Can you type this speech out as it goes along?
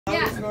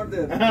not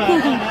there.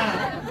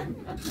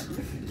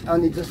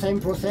 And it's the same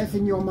process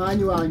in your mind.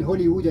 You are in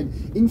Hollywood, and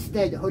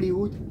instead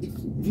Hollywood,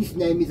 this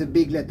name is a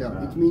big letter.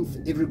 It means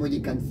everybody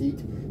can see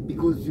it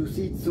because you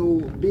see it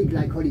so big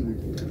like Hollywood.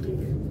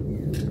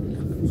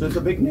 So it's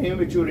a big name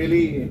which you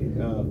really,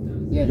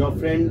 your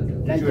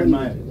friend, like you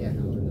admire. Yeah.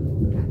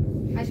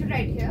 I should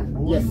write here.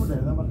 Yes.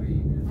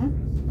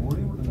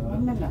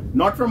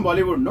 Not from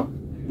Bollywood, no?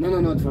 No,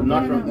 not from.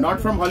 Not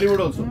from Hollywood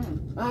also.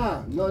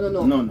 Ah, no.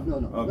 No.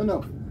 Okay.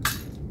 No.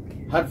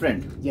 Her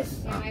friend.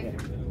 Yes. Yeah, my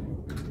friend.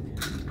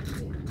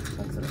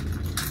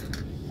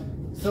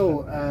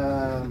 So,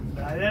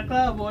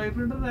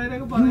 Boyfriend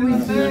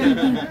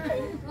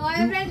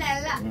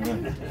alla.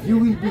 you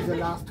will be the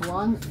last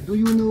one. Do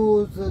you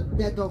know the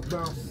date of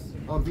birth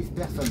of this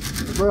person?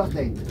 The birth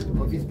date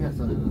of this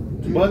person?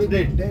 Do you Birth know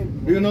date.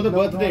 Do you know the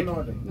birth date?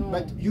 No.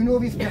 But you know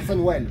this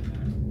person well?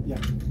 Yeah.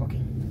 Okay.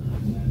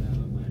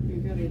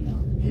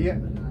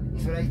 Here?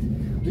 Is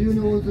right? Do you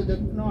know the...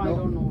 No, I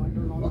don't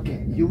know.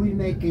 Okay. You will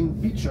make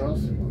in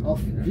pictures of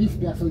this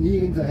person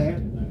here in the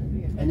hair.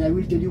 And I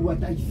will tell you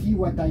what I see,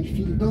 what I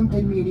feel. Don't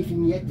tell me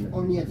anything yet,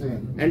 only at the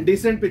end. And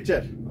decent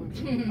picture.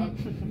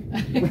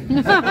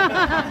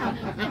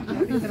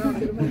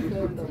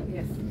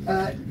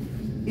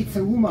 It's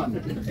a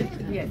woman.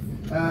 Yes.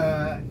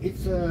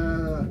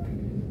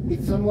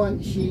 It's someone,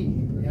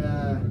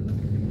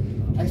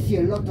 I see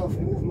a lot of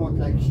movement,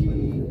 like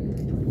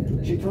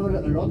she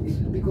travels a lot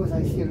because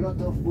I see a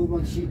lot of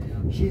movement. She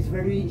has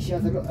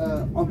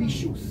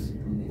ambitious.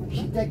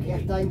 She takes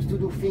her time to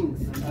do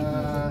things.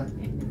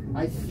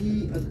 I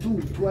see a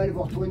 2, 12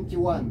 or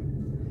 21.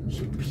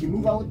 She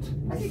move out,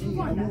 I see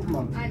a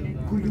movement.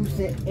 Could you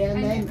say her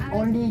name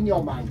only in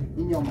your mind?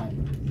 In your mind.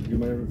 You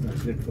might have to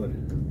translate for it.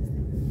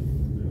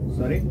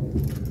 Sorry?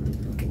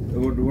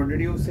 What did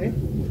you say?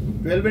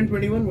 12 and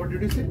 21? What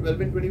did you say?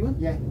 12 and 21?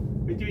 Yeah.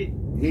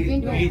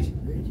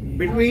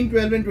 Between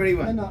 12 and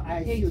 21. No,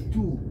 I see a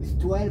 2. It's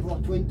 12 or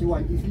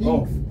 21. It's linked.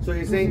 Oh, so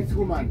you're saying this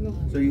woman.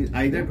 So he's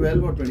either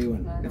 12 or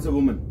 21. It's a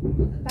woman.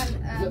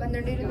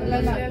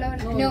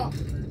 No.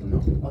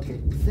 Okay.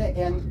 Say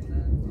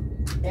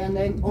her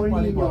name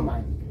only in your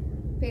mind.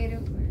 Peru.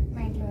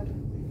 Mind lo.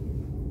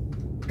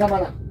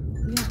 Kamala.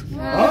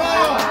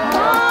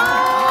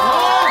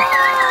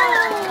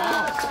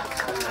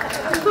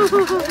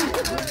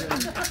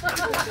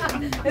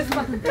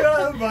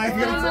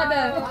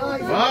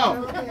 Wow.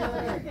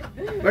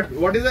 But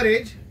what is her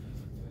age?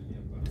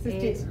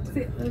 60.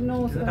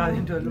 No,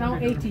 now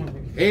 80.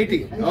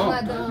 80. Oh.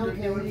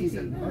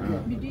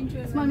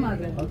 It's my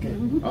mother. Okay.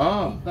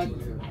 Oh. But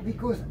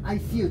because I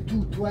see a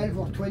 2, 12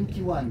 or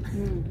 21.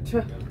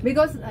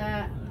 Because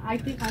I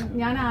think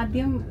मैंने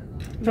आद्यम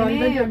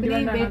मैंने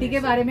अपनी बेटी के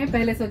बारे में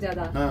पहले सोचा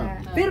था,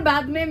 फिर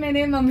बाद में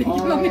मैंने मम्मी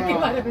के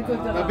बारे में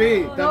सोचा था, तभी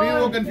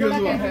वो कंफ्यूज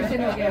हुआ.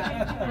 कंफ्यूजन हो गया.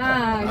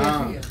 हाँ.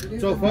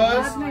 So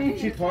first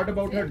she thought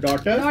about her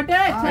daughter. And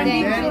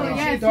then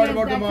she thought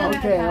about the mom.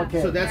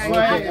 Okay. So that's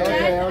why.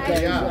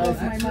 Okay.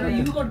 Yeah.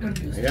 You got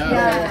confused. Yeah.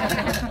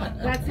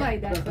 That's why.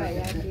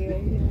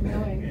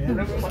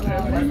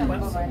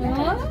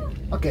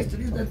 Okay.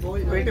 That boy.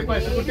 The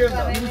person you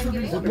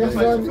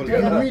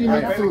will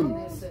meet soon.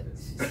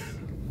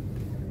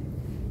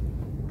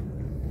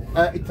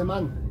 It's a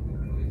man.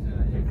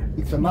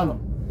 It's a man.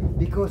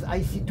 Because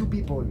I see 2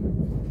 people.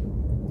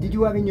 Did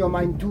you have in your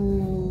mind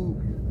 2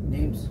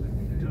 Names.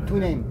 2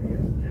 names?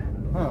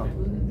 Huh.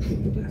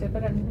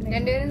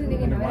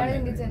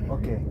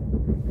 Okay.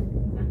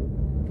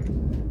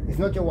 It's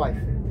not your wife.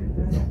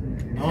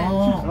 No.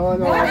 Oh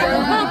no.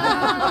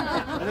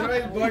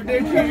 Otherwise, birthday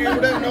she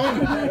would have known.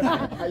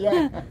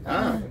 Yeah.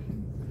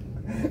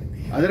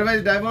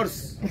 Otherwise,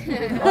 divorce.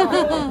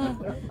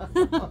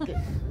 Okay.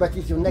 But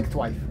it's your next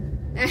wife.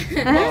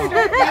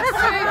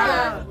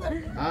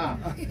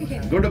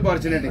 Good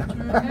opportunity.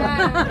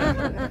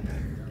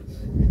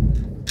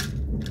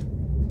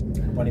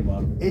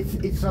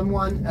 It's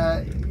someone.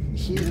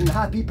 She's a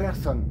happy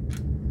person.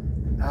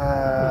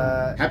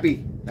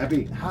 Happy.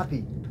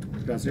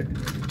 Translate.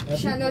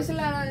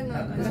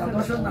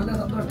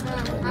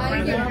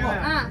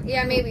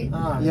 Yeah, maybe.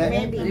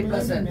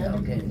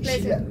 Okay.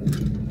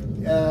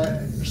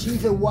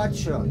 She's a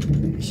watcher.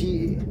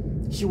 She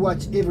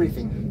watch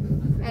everything.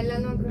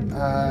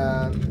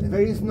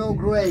 There is no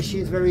gray.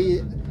 She's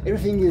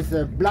everything is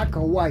black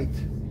or white.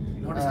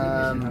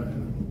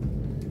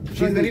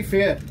 She's very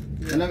fair.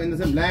 In the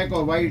sense, black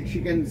or white,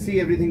 she can see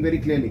everything very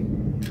clearly.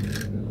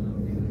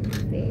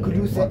 Could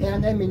you say her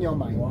name in your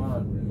mind?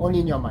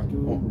 Only in your mind.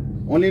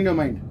 Only in your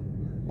mind.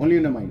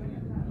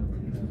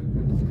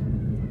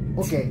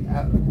 Okay.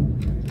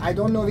 I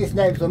don't know this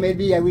name, so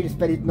maybe I will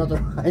spell it not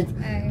right.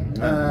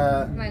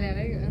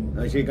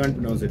 She can't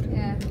pronounce it.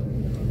 Yeah.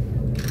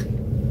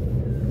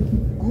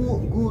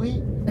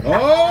 Guri.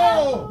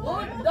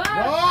 Oh!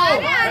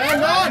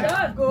 Hang on!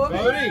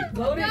 Gauri!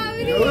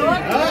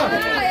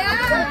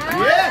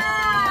 Yes!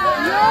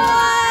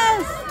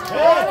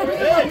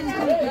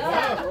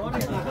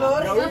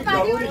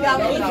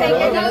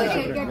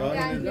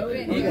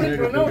 You can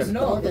pronounce,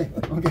 no? Okay.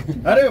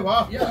 Arey,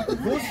 wow!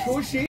 Who's she?